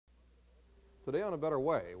Today on A Better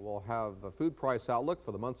Way, we'll have a food price outlook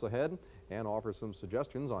for the months ahead and offer some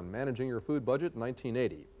suggestions on managing your food budget in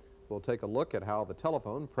 1980. We'll take a look at how the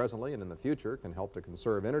telephone presently and in the future can help to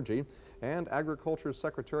conserve energy, and Agriculture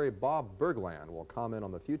Secretary Bob Bergland will comment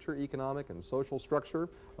on the future economic and social structure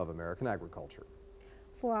of American agriculture.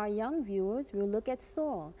 For our young viewers, we'll look at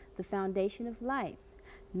soil, the foundation of life.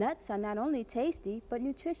 Nuts are not only tasty, but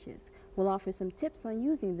nutritious. We'll offer some tips on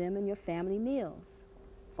using them in your family meals.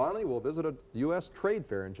 Finally, we'll visit a U.S. trade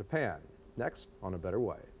fair in Japan. Next on A Better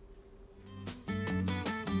Way.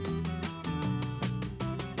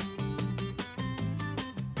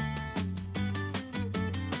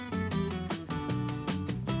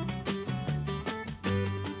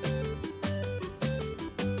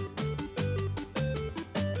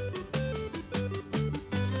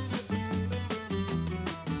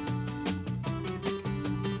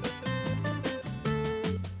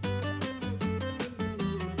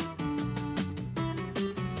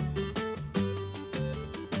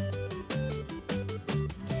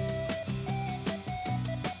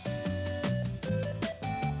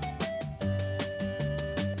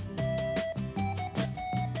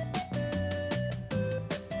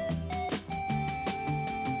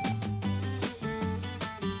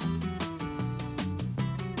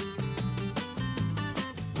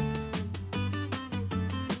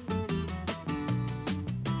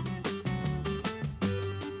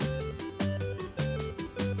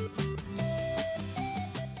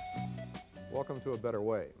 Welcome to A Better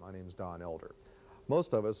Way. My name is Don Elder.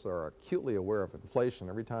 Most of us are acutely aware of inflation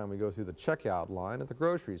every time we go through the checkout line at the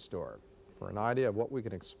grocery store. For an idea of what we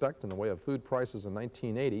can expect in the way of food prices in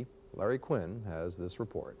 1980, Larry Quinn has this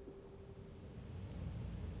report.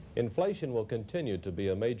 Inflation will continue to be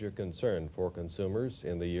a major concern for consumers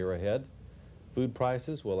in the year ahead. Food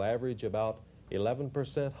prices will average about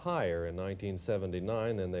 11% higher in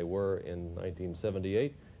 1979 than they were in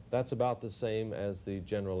 1978. That's about the same as the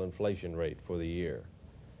general inflation rate for the year.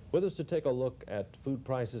 With us to take a look at food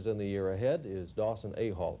prices in the year ahead is Dawson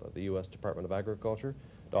Ahold of the U.S. Department of Agriculture.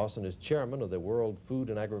 Dawson is chairman of the World Food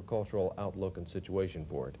and Agricultural Outlook and Situation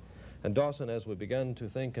Board. And Dawson, as we begin to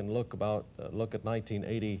think and look at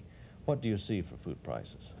 1980, what do you see for food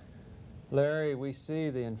prices? Larry, we see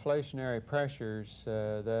the inflationary pressures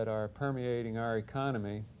that are permeating our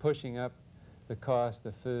economy, pushing up the cost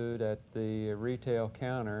of food at the retail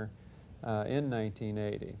counter in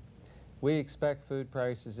 1980. We expect food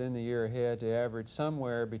prices in the year ahead to average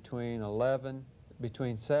somewhere between 7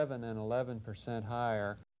 and 11%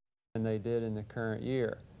 higher than they did in the current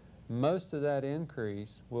year. Most of that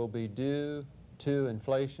increase will be due to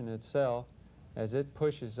inflation itself, as it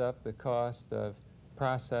pushes up the cost of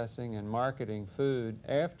processing and marketing food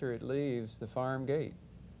after it leaves the farm gate.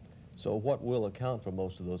 So what will account for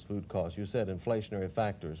most of those food costs? You said inflationary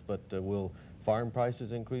factors, but will farm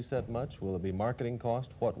prices increase that much? Will it be marketing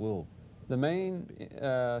cost? What will? The main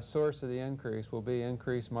source of the increase will be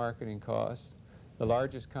increased marketing costs. The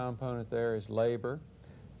largest component there is labor,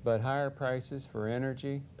 but higher prices for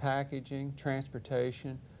energy, packaging,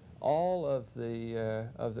 transportation, all of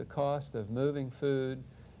the cost of moving food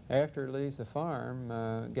after it leaves the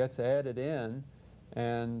farm gets added in,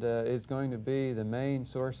 and is going to be the main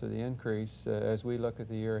source of the increase as we look at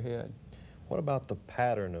the year ahead. What about the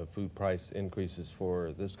pattern of food price increases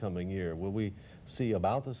for this coming year? Will we see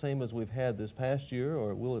about the same as we've had this past year,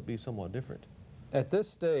 or will it be somewhat different? At this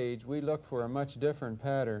stage, we look for a much different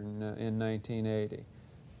pattern in 1980.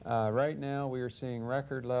 Right now, we are seeing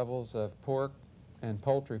record levels of pork and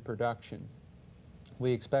poultry production.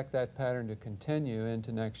 We expect that pattern to continue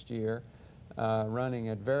into next year, running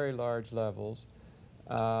at very large levels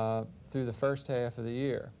through the first half of the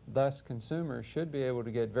year. Thus, consumers should be able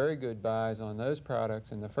to get very good buys on those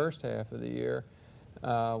products in the first half of the year,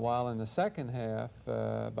 while in the second half,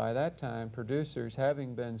 by that time, producers,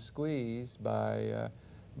 having been squeezed by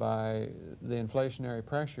the inflationary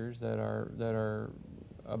pressures that are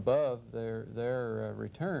above their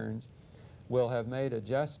returns, will have made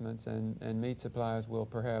adjustments, and meat supplies will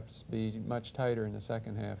perhaps be much tighter in the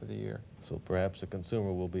second half of the year. So perhaps the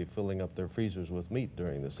consumer will be filling up their freezers with meat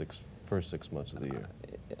during the first 6 months of the year.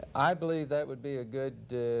 I believe that would be a good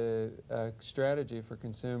strategy for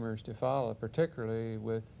consumers to follow, particularly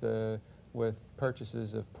with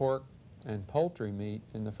purchases of pork and poultry meat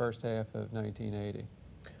in the first half of 1980.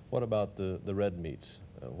 What about the red meats?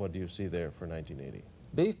 What do you see there for 1980?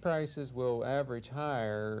 Beef prices will average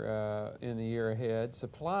higher in the year ahead.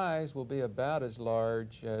 Supplies will be about as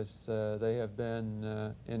large as they have been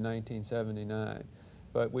in 1979.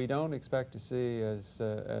 But we don't expect to see as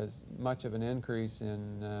much of an increase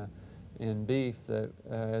in beef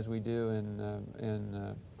as we do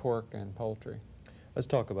in pork and poultry. Let's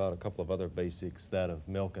talk about a couple of other basics, that of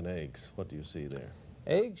milk and eggs. What do you see there?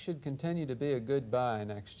 Eggs should continue to be a good buy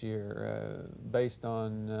next year based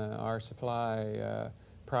on our supply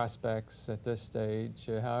prospects at this stage.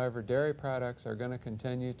 However, dairy products are going to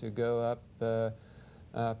continue to go up,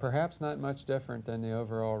 perhaps not much different than the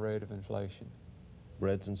overall rate of inflation.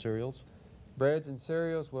 Breads and cereals? Breads and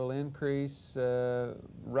cereals will increase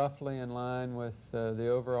roughly in line with the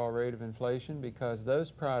overall rate of inflation because those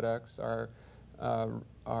products are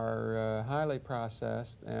highly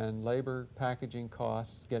processed and labor packaging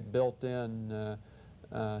costs get built in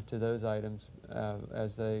to those items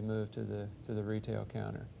as they move to the retail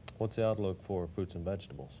counter. What's the outlook for fruits and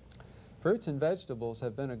vegetables? Fruits and vegetables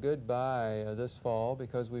have been a good buy this fall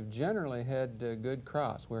because we've generally had good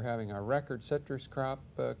crops. We're having our record citrus crop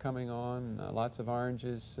coming on, lots of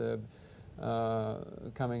oranges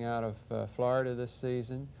coming out of Florida this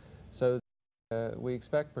season. So we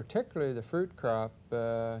expect particularly the fruit crop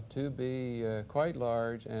to be quite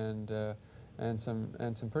large and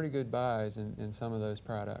some pretty good buys in some of those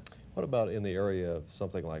products. What about in the area of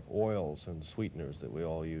something like oils and sweeteners that we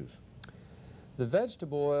all use? The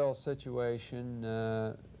vegetable oil situation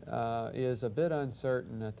is a bit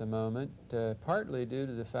uncertain at the moment, partly due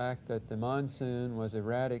to the fact that the monsoon was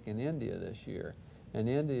erratic in India this year. And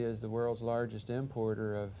India is the world's largest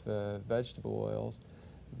importer of vegetable oils.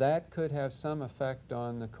 That could have some effect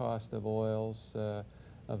on the cost of oils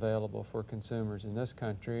available for consumers in this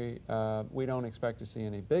country. We don't expect to see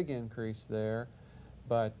any big increase there,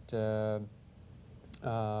 but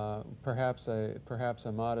perhaps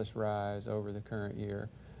a modest rise over the current year.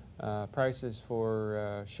 Prices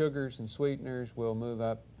for sugars and sweeteners will move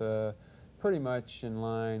up pretty much in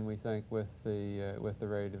line, we think, with the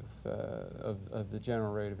rate of the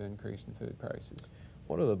general rate of increase in food prices.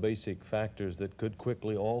 What are the basic factors that could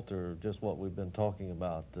quickly alter just what we've been talking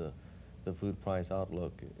about, the food price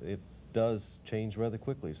outlook? It does change rather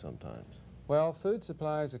quickly sometimes. Well, food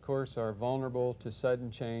supplies, of course, are vulnerable to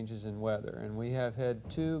sudden changes in weather, and we have had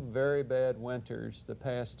two very bad winters the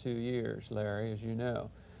past 2 years, Larry, as you know.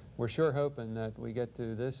 We're sure hoping that we get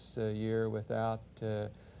through this year without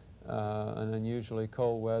an unusually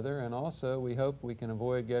cold weather, and also we hope we can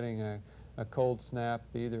avoid getting a cold snap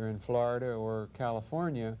either in Florida or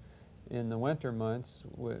California in the winter months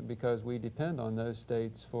because we depend on those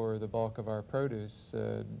states for the bulk of our produce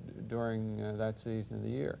during that season of the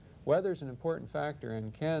year. Weather is an important factor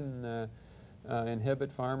and can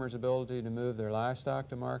inhibit farmers' ability to move their livestock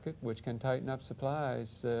to market, which can tighten up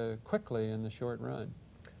supplies quickly in the short run.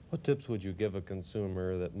 What tips would you give a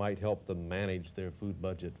consumer that might help them manage their food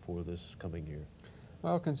budget for this coming year?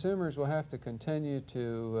 Well, consumers will have to continue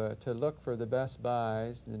to look for the best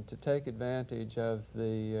buys and to take advantage of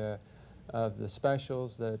the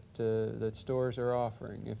specials that stores are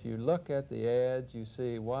offering. If you look at the ads, you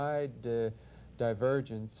see wide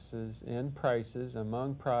divergences in prices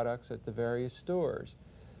among products at the various stores.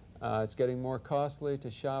 It's getting more costly to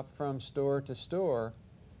shop from store to store,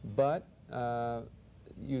 but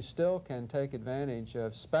you still can take advantage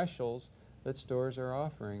of specials that stores are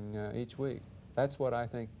offering each week. That's what I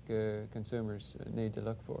think consumers need to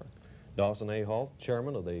look for. Dawson A. Halt,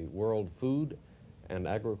 Chairman of the World Food and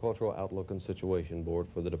Agricultural Outlook and Situation Board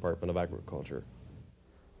for the Department of Agriculture.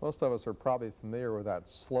 Most of us are probably familiar with that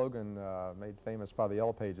slogan made famous by the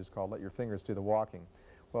Yellow Pages called "Let your fingers do the walking."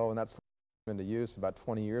 Well, when that slogan came into use about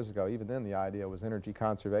 20 years ago, even then the idea was energy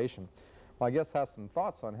conservation. Well, I guess has some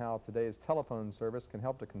thoughts on how today's telephone service can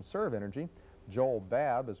help to conserve energy. Joel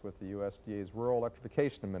Babb is with the USDA's Rural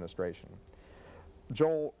Electrification Administration.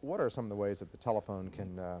 Joel, what are some of the ways that the telephone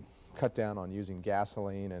can cut down on using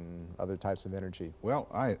gasoline and other types of energy? Well,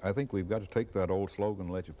 I think we've got to take that old slogan,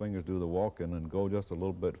 "Let your fingers do the walking," and go just a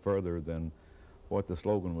little bit further than what the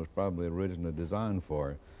slogan was probably originally designed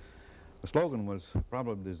for. The slogan was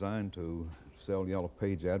probably designed to sell Yellow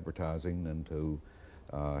Page advertising and to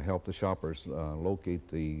help the shoppers locate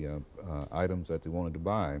the items that they wanted to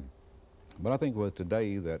buy. But I think with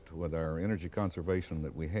today that with our energy conservation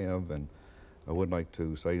that we have, and I would like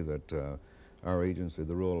to say that our agency,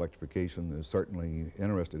 the Rural Electrification, is certainly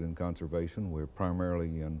interested in conservation. We're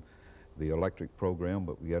primarily in the electric program,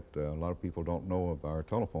 but yet a lot of people don't know of our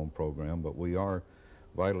telephone program, but we are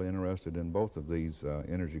vitally interested in both of these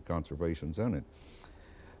energy conservations in it.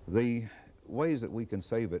 The ways that we can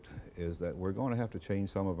save it is that we're going to have to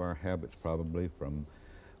change some of our habits probably from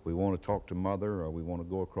we want to talk to mother, or we want to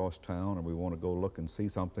go across town, or we want to go look and see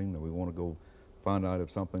something, or we want to go find out if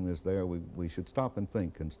something is there. We should stop and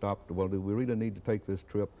think and stop, well, do we really need to take this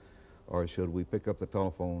trip, or should we pick up the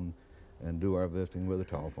telephone and do our visiting with a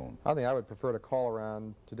telephone. I think I would prefer to call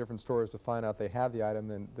around to different stores to find out they have the item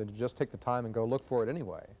than to just take the time and go look for it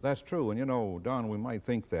anyway. That's true, and you know, Don, we might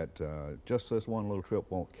think that just this one little trip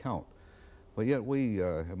won't count, but yet we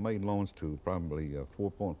have made loans to probably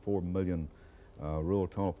 4.4 million rural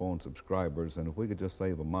telephone subscribers, and if we could just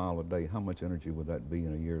save a mile a day, how much energy would that be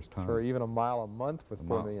in a year's time? Sure, even a mile a month with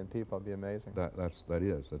 4 million people would be amazing. That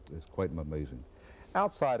is quite amazing.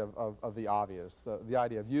 Outside of the obvious, the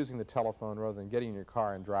idea of using the telephone rather than getting in your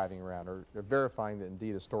car and driving around, or verifying that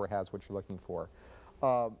indeed a store has what you're looking for,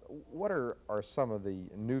 what are some of the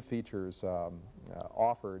new features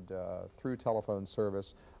offered through telephone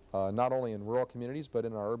service, not only in rural communities but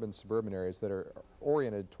in our urban suburban areas that are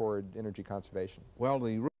oriented toward energy conservation? Well,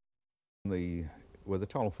 with the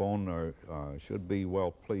telephone should be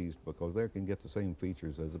well pleased because they can get the same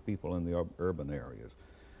features as the people in the urban areas.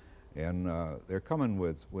 And they're coming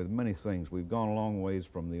with many things. We've gone a long ways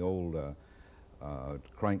from the old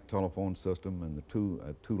crank telephone system and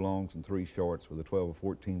the two longs and 3 shorts with the 12 or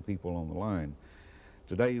 14 people on the line.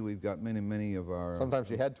 Today we've got many of our... Sometimes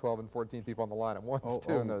you had 12 and 14 people on the line at once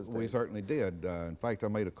too in those days. We certainly did. In fact, I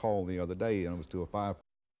made a call the other day and it was to a 5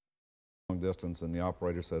 long distance, and the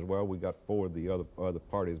operator says, well, we got 4 of the other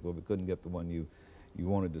parties, but we couldn't get the one you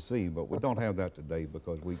wanted to see. But we don't have that today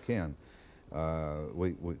because we can.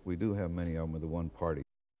 We do have many of them with the one party.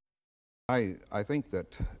 I think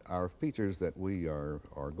that our features that we are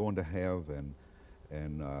going to have, and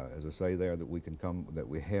as I say there, that we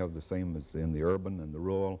have the same as in the urban and the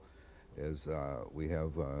rural, is we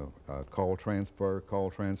have call transfer. Call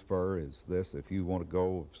transfer is this: if you want to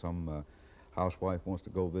go, if some housewife wants to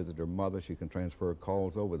go visit her mother, she can transfer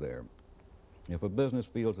calls over there. If a business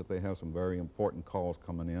feels that they have some very important calls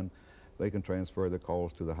coming in, they can transfer the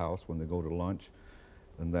calls to the house when they go to lunch.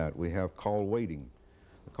 And that we have call waiting.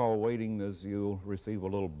 The call waiting is you'll receive a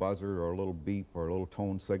little buzzer or a little beep or a little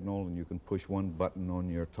tone signal, and you can push one button on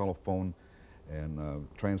your telephone and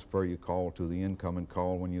transfer your call to the incoming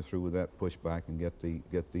call. When you're through with that, push back and get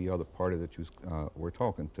the other party that you were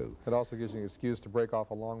talking to. It also gives you an excuse to break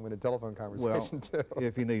off a long-winded telephone conversation too.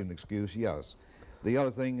 If you need an excuse, yes. The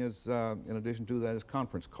other thing is, in addition to that, is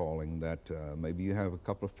conference calling, that maybe you have a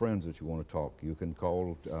couple of friends that you want to talk. You can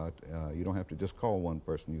call, you don't have to just call one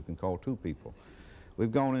person, you can call 2 people.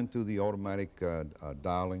 We've gone into the automatic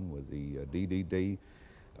dialing with the DDD.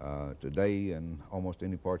 Today, in almost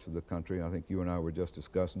any parts of the country, I think you and I were just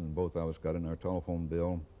discussing, and both of us got in our telephone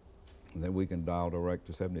bill, that we can dial direct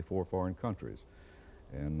to 74 foreign countries.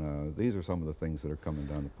 And these are some of the things that are coming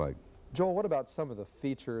down the pike. Joel, what about some of the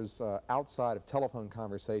features outside of telephone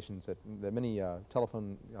conversations that many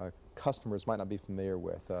telephone customers might not be familiar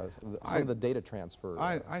with? Some of the data transfer.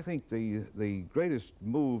 I think the greatest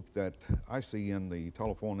move that I see in the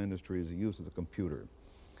telephone industry is the use of the computer.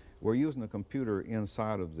 We're using the computer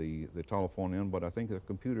inside of the telephone end, but I think the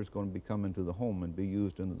computer is going to be coming into the home and be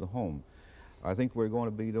used into the home. I think we're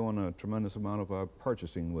going to be doing a tremendous amount of our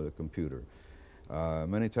purchasing with a computer.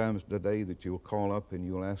 Many times today that you'll call up and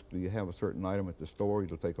you'll ask, do you have a certain item at the store?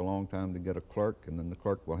 It'll take a long time to get a clerk, and then the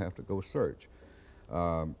clerk will have to go search.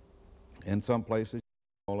 In some places, you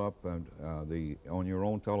call up on your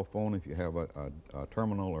own telephone. If you have a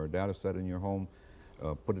terminal or a data set in your home,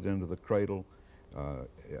 put it into the cradle,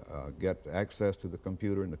 get access to the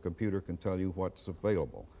computer, and the computer can tell you what's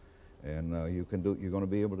available. And you're going to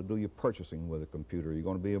be able to do your purchasing with a computer. You're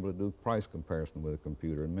going to be able to do price comparison with a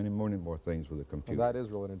computer, and many more things with a computer. Well, that is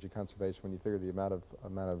real energy conservation when you figure the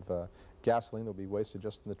amount of gasoline that will be wasted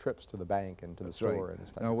just in the trips to the bank and to the store. Right. And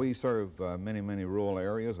stuff. Now, we serve many rural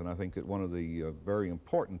areas, and I think that one of the very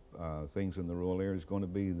important things in the rural area is going to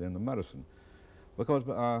be in the medicine. Because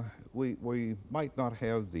we might not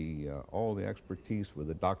have all the expertise with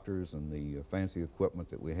the doctors and the fancy equipment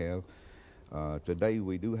that we have. Today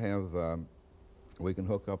we do have, we can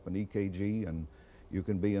hook up an EKG, and you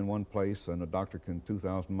can be in one place and a doctor can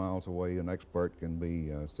 2,000 miles away, an expert can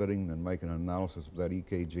be sitting and making an analysis of that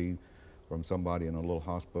EKG from somebody in a little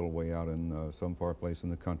hospital way out in some far place in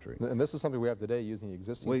the country. And this is something we have today using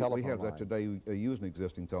existing telephone lines. We have that today using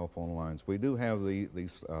existing telephone lines. We do have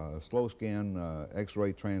these slow scan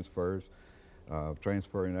X-ray transfers,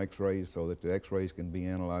 transferring X-rays so that the X-rays can be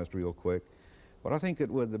analyzed real quick. But I think that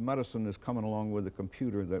with the medicine is coming along with the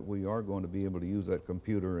computer, that we are going to be able to use that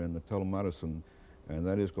computer in the telemedicine, and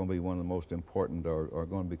that is going to be one of the most important, or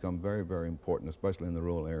going to become very important, especially in the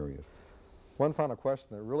rural areas. One final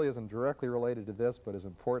question that really isn't directly related to this, but is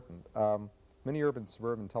important. Many urban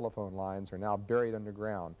suburban telephone lines are now buried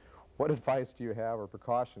underground. What advice do you have or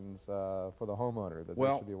precautions for the homeowner that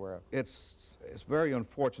they should be aware of? It's very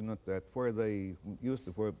unfortunate that where they used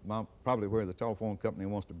to, probably where the telephone company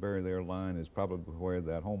wants to bury their line is probably where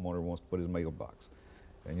that homeowner wants to put his mailbox.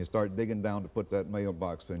 And you start digging down to put that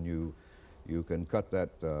mailbox, and you can cut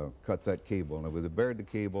that cable. And if they buried the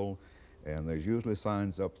cable, and there's usually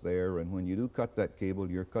signs up there, and when you do cut that cable,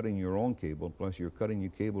 you're cutting your own cable, plus you're cutting your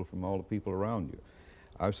cable from all the people around you.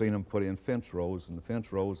 I've seen them put in fence rows, and the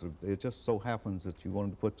fence rows, it just so happens that you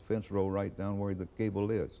wanted to put the fence row right down where the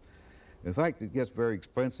cable is. In fact, it gets very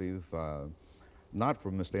expensive, not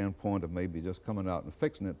from the standpoint of maybe just coming out and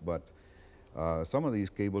fixing it, but some of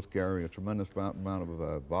these cables carry a tremendous amount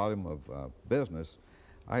of volume of business.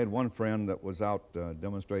 I had one friend that was out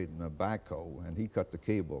demonstrating a backhoe, and he cut the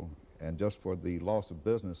cable, and just for the loss of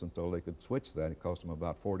business until they could switch that, it cost him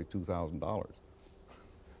about $42,000.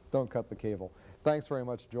 Don't cut the cable. Thanks very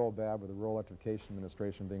much, Joel Babb with the Rural Electrification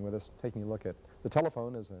Administration, being with us, taking a look at the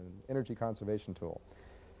telephone as an energy conservation tool.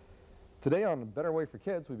 Today on Better Way for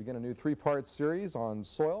Kids, we begin a new three-part series on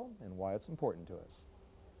soil and why it's important to us.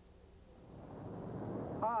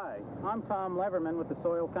 Hi, I'm Tom Leverman with the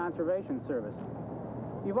Soil Conservation Service.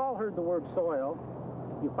 You've all heard the word soil.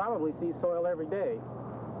 You probably see soil every day.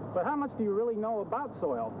 But how much do you really know about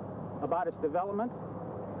soil? About its development,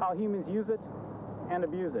 how humans use it, and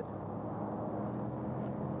abuse it.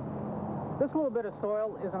 This little bit of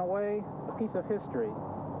soil is, in a way, a piece of history,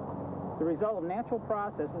 the result of natural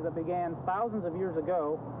processes that began thousands of years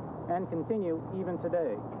ago and continue even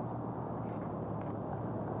today.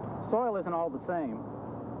 Soil isn't all the same.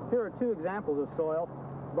 Here are two examples of soil,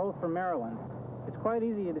 both from Maryland. It's quite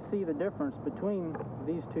easy to see the difference between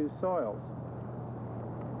these two soils.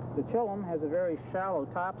 The Chillam has a very shallow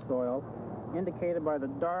topsoil, indicated by the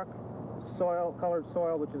dark colored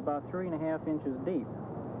soil, which is about 3.5 inches deep.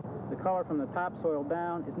 The color from the topsoil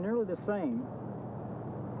down is nearly the same.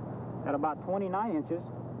 At about 29 inches,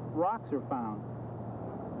 rocks are found.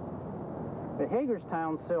 The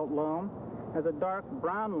Hagerstown silt loam has a dark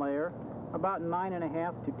brown layer about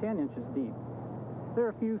 9.5 to 10 inches deep. There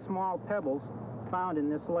are a few small pebbles found in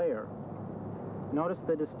this layer. Notice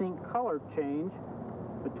the distinct color change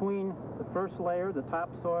between the first layer, the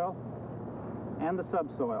topsoil, and the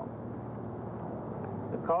subsoil.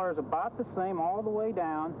 The color is about the same all the way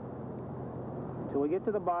down until we get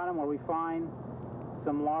to the bottom where we find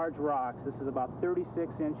some large rocks. This is about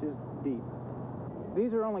 36 inches deep.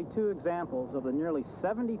 These are only two examples of the nearly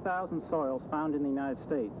 70,000 soils found in the United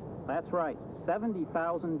States. That's right,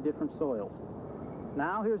 70,000 different soils.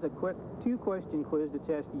 Now here's a quick two-question quiz to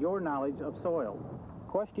test your knowledge of soil.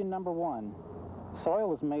 Question number 1.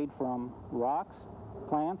 Soil is made from rocks,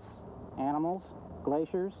 plants, animals,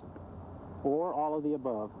 glaciers, or all of the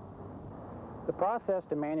above. The process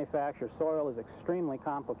to manufacture soil is extremely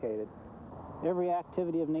complicated. Every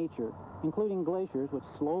activity of nature, including glaciers which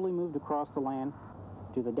slowly moved across the land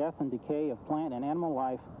to the death and decay of plant and animal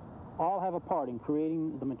life, all have a part in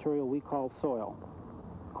creating the material we call soil.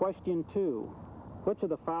 Question 2. Which of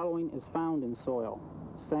the following is found in soil?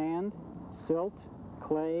 Sand, silt,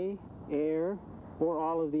 clay, air, or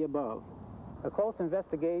all of the above? A close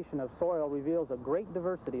investigation of soil reveals a great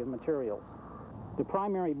diversity of materials. The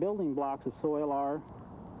primary building blocks of soil are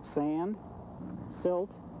sand,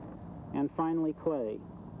 silt, and finally clay.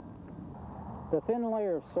 The thin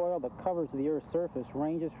layer of soil that covers the Earth's surface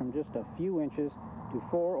ranges from just a few inches to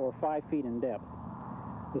 4 or 5 feet in depth.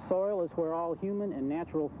 The soil is where all human and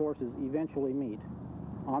natural forces eventually meet.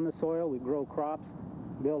 On the soil we grow crops,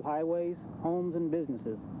 build highways, homes, and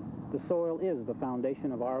businesses. The soil is the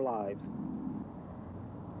foundation of our lives.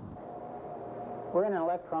 We're in an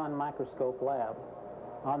electron microscope lab.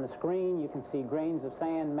 On the screen you can see grains of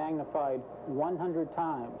sand magnified 100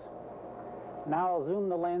 times. Now I'll zoom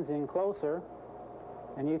the lens in closer,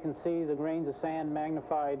 and you can see the grains of sand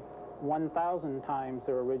magnified 1,000 times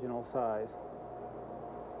their original size.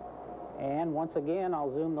 And once again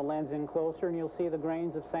I'll zoom the lens in closer, and you'll see the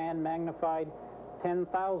grains of sand magnified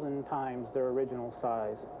 10,000 times their original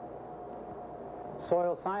size.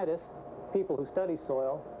 Soil scientists, people who study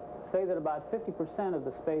soil, say that about 50% of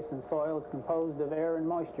the space in soil is composed of air and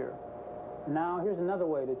moisture. Now here's another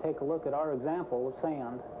way to take a look at our example of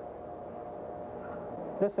sand.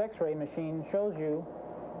 This X-ray machine shows you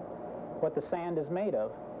what the sand is made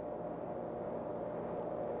of.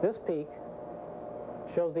 This peak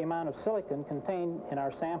shows the amount of silicon contained in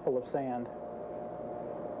our sample of sand.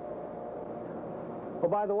 Oh,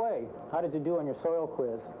 by the way, how did you do on your soil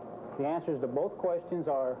quiz? The answers to both questions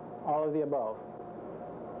are all of the above.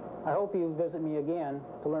 I hope you visit me again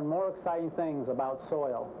to learn more exciting things about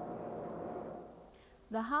soil.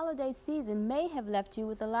 The holiday season may have left you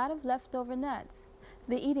with a lot of leftover nuts.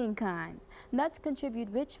 The eating kind. Nuts contribute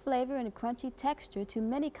rich flavor and a crunchy texture to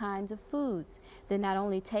many kinds of foods. They're not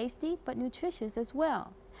only tasty, but nutritious as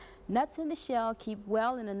well. Nuts in the shell keep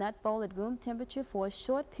well in a nut bowl at room temperature for a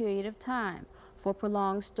short period of time. For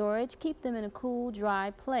prolonged storage, keep them in a cool,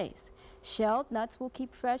 dry place. Shelled nuts will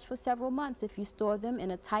keep fresh for several months if you store them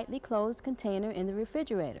in a tightly closed container in the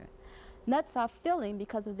refrigerator. Nuts are filling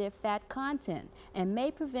because of their fat content and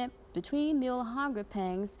may prevent between-meal hunger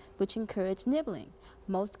pangs, which encourage nibbling.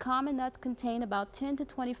 Most common nuts contain about 10 to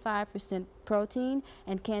 25% protein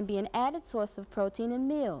and can be an added source of protein in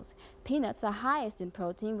meals. Peanuts are highest in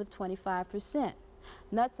protein with 25%.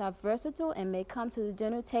 Nuts are versatile and may come to the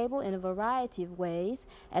dinner table in a variety of ways,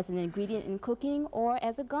 as an ingredient in cooking or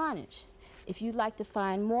as a garnish. If you'd like to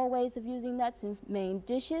find more ways of using nuts in main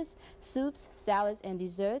dishes, soups, salads, and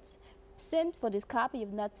desserts, send for this copy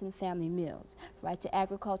of Nuts in Family Meals. Write to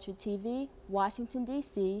Agriculture TV, Washington,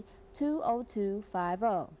 D.C.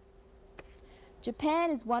 20250.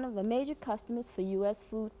 Japan is one of the major customers for U.S.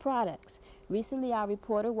 food products. Recently, our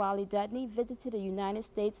reporter Wally Dudney visited a United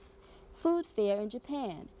States food fair in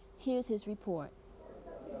Japan. Here's his report.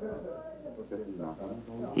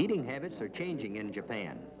 Eating habits are changing in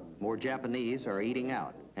Japan. More Japanese are eating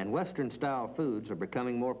out, and Western-style foods are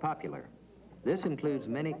becoming more popular. This includes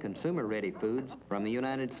many consumer-ready foods from the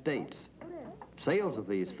United States. Sales of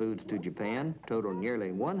these foods to Japan totaled nearly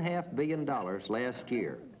 $1.5 billion last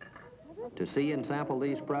year. To see and sample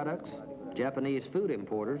these products, Japanese food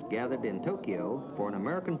importers gathered in Tokyo for an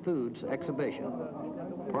American Foods exhibition,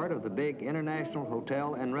 part of the big International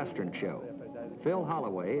Hotel and Restaurant Show. Phil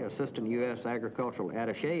Holloway, Assistant U.S. Agricultural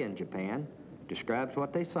Attaché in Japan, describes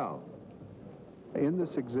what they saw. In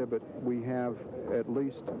this exhibit, we have at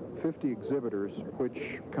least 50 exhibitors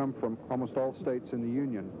which come from almost all states in the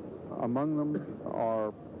Union. Among them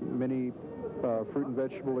are many fruit and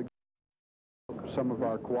vegetable exhibitors, some of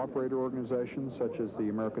our cooperator organizations such as the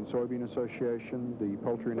American Soybean Association, the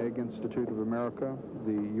Poultry and Egg Institute of America,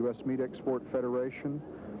 the U.S. Meat Export Federation,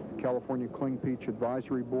 California Clean Peach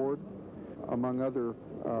Advisory Board, among other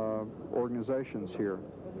organizations here.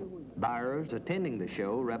 Buyers attending the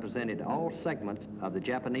show represented all segments of the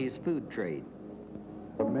Japanese food trade.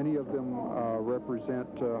 Many of them represent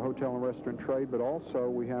hotel and restaurant trade, but also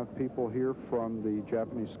we have people here from the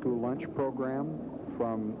Japanese school lunch program,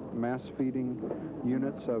 from mass feeding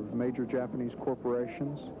units of major Japanese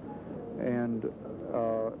corporations, and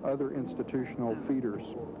other institutional feeders.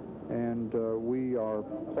 And we are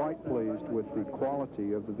quite pleased with the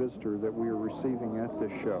quality of the visitor that we are receiving at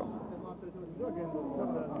this show.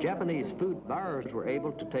 Japanese food buyers were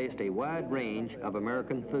able to taste a wide range of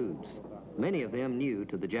American foods, many of them new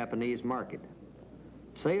to the Japanese market.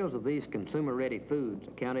 Sales of these consumer-ready foods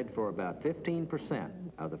accounted for about 15%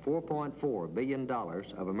 of the $4.4 billion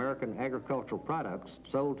of American agricultural products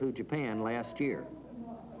sold to Japan last year.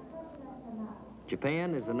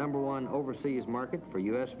 Japan is the #1 overseas market for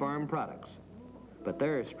U.S. farm products, but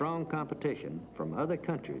there is strong competition from other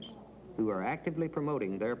countries who are actively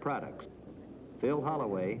promoting their products. Phil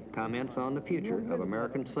Holloway comments on the future of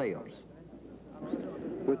American sales.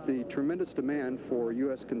 With the tremendous demand for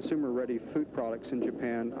U.S. consumer-ready food products in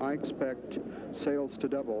Japan, I expect sales to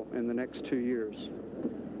double in the next 2 years.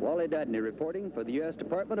 Wally Dudney reporting for the U.S.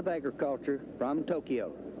 Department of Agriculture from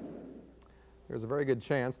Tokyo. There's a very good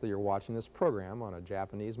chance that you're watching this program on a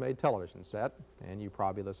Japanese-made television set, and you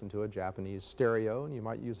probably listen to a Japanese stereo, and you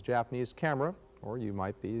might use a Japanese camera, or you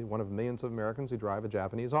might be one of millions of Americans who drive a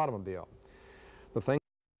Japanese automobile. The thing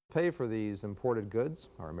to pay for these imported goods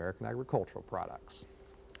are American agricultural products.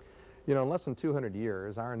 You know, in less than 200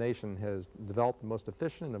 years, our nation has developed the most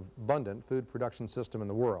efficient and abundant food production system in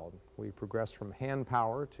the world. We've progressed from hand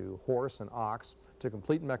power to horse and ox to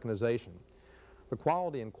complete mechanization. The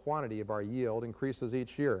quality and quantity of our yield increases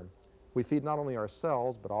each year. We feed not only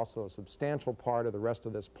ourselves, but also a substantial part of the rest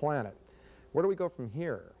of this planet. Where do we go from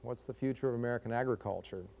here? What's the future of American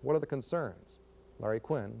agriculture? What are the concerns? Larry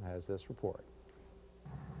Quinn has this report.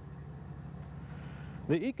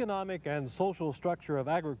 The economic and social structure of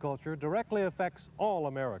agriculture directly affects all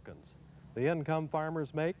Americans. The income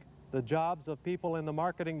farmers make, the jobs of people in the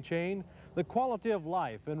marketing chain, the quality of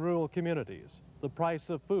life in rural communities, the price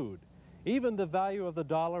of food, even the value of the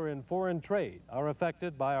dollar in foreign trade are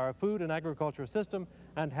affected by our food and agriculture system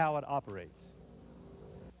and how it operates.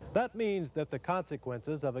 That means that the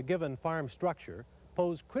consequences of a given farm structure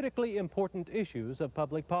pose critically important issues of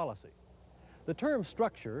public policy. The term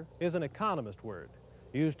structure is an economist word,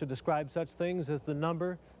 used to describe such things as the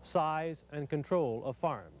number, size, and control of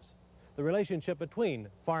farms, the relationship between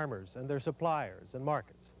farmers and their suppliers and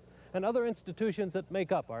markets, and other institutions that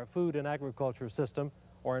make up our food and agriculture system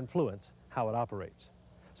or influence how it operates.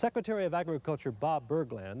 Secretary of Agriculture Bob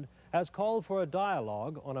Bergland has called for a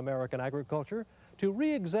dialogue on American agriculture to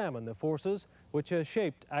re-examine the forces which has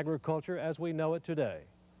shaped agriculture as we know it today.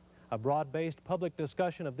 A broad-based public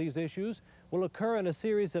discussion of these issues will occur in a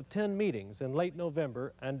series of 10 meetings in late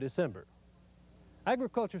November and December.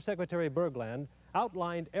 Agriculture Secretary Bergland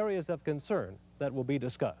outlined areas of concern that will be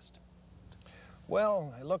discussed.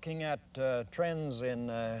 Well, looking at trends in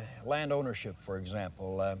land ownership, for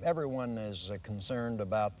example, everyone is concerned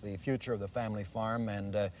about the future of the family farm,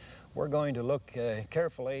 and we're going to look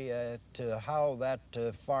carefully at how that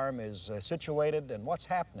farm is situated and what's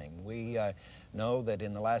happening. We know that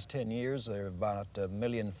in the last 10 years, there are about 1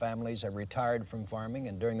 million families have retired from farming,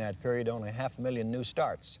 and during that period, only 500,000 new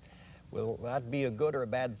starts. Will that be a good or a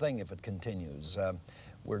bad thing if it continues?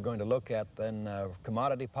 We're going to look at then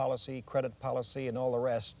commodity policy, credit policy, and all the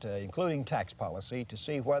rest, including tax policy, to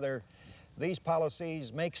see whether these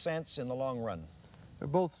policies make sense in the long run. There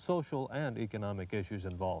are both social and economic issues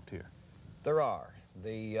involved here. There are.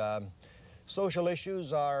 The social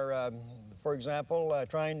issues are, for example,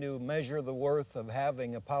 trying to measure the worth of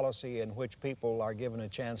having a policy in which people are given a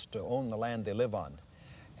chance to own the land they live on.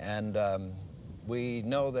 And we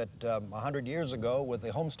know that 100 years ago with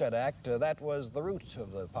the Homestead Act, that was the root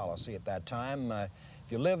of the policy at that time. If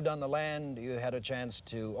you lived on the land, you had a chance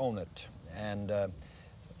to own it. And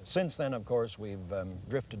since then, of course, we've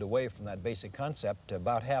drifted away from that basic concept.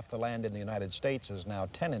 About half the land in the United States is now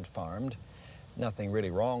tenant farmed. Nothing really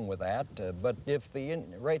wrong with that. But if the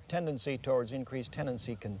rate tendency towards increased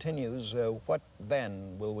tenancy continues, what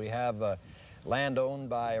then? Will we have land owned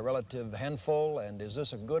by a relative handful, and is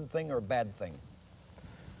this a good thing or a bad thing?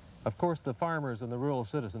 Of course, the farmers and the rural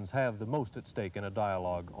citizens have the most at stake in a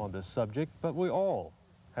dialogue on this subject, but we all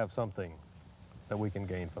have something that we can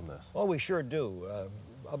gain from this. Well, we sure do.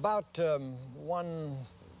 About 1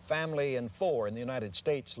 family in 4 in the United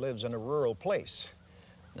States lives in a rural place.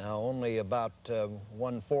 Now, only about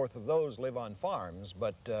 1/4 of those live on farms,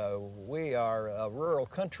 but we are a rural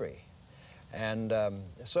country. And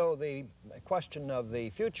so the question of the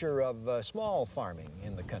future of small farming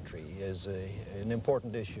in the country is an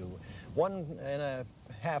important issue.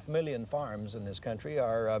 1.5 million farms in this country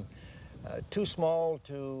are too small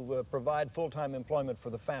to provide full-time employment for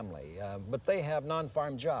the family, but they have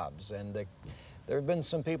non-farm jobs, and there have been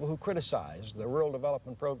some people who criticize the rural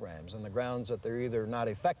development programs on the grounds that they're either not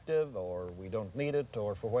effective or we don't need it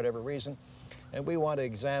or for whatever reason. And we want to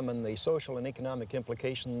examine the social and economic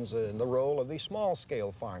implications and the role of these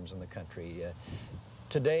small-scale farms in the country.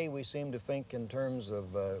 Today, we seem to think in terms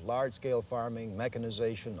of large-scale farming,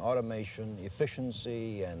 mechanization, automation,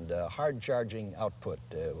 efficiency, and hard-charging output,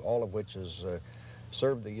 all of which has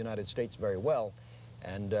served the United States very well.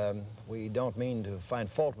 And we don't mean to find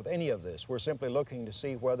fault with any of this. We're simply looking to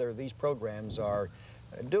see whether these programs are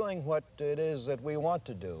doing what it is that we want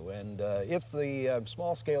to do. And if the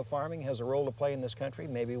small-scale farming has a role to play in this country,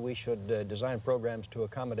 maybe we should design programs to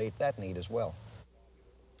accommodate that need as well.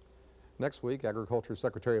 Next week, Agriculture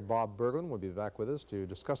Secretary Bob Bergland will be back with us to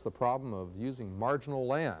discuss the problem of using marginal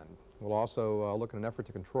land. We'll also look at an effort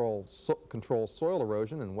to control soil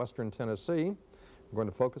erosion in western Tennessee. We're going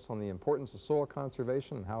to focus on the importance of soil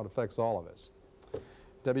conservation and how it affects all of us.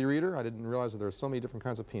 Debbie Reeder, I didn't realize that there are so many different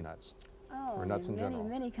kinds of peanuts. Oh, or nuts in general.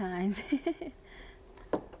 Many kinds.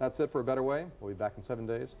 That's it for A Better Way. We'll be back in 7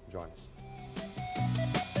 days. Join us.